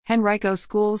Henrico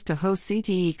schools to host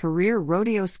CTE Career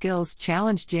Rodeo Skills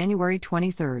Challenge January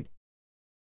 23.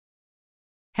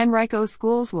 Henrico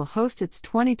Schools will host its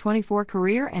 2024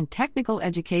 Career and Technical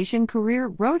Education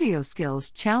Career Rodeo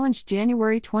Skills Challenge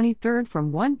January 23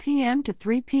 from 1 p.m. to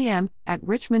 3 p.m. at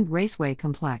Richmond Raceway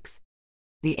Complex.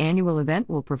 The annual event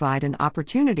will provide an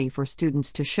opportunity for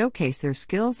students to showcase their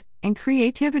skills and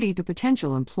creativity to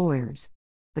potential employers.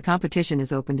 The competition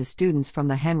is open to students from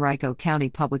the Henrico County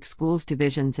Public Schools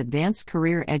Division's Advanced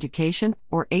Career Education,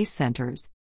 or ACE centers.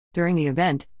 During the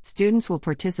event, students will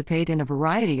participate in a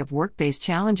variety of work-based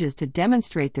challenges to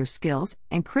demonstrate their skills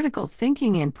and critical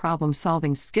thinking and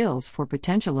problem-solving skills for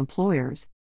potential employers.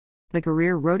 The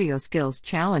Career Rodeo Skills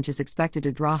Challenge is expected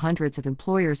to draw hundreds of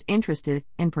employers interested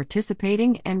in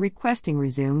participating and requesting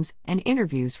resumes and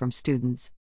interviews from students.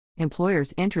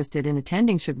 Employers interested in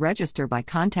attending should register by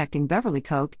contacting Beverly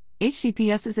Koch,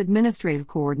 HCPS's Administrative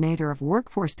Coordinator of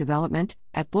Workforce Development,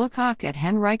 at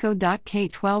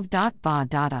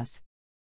Blackhawk@henrico.k12.ba.us.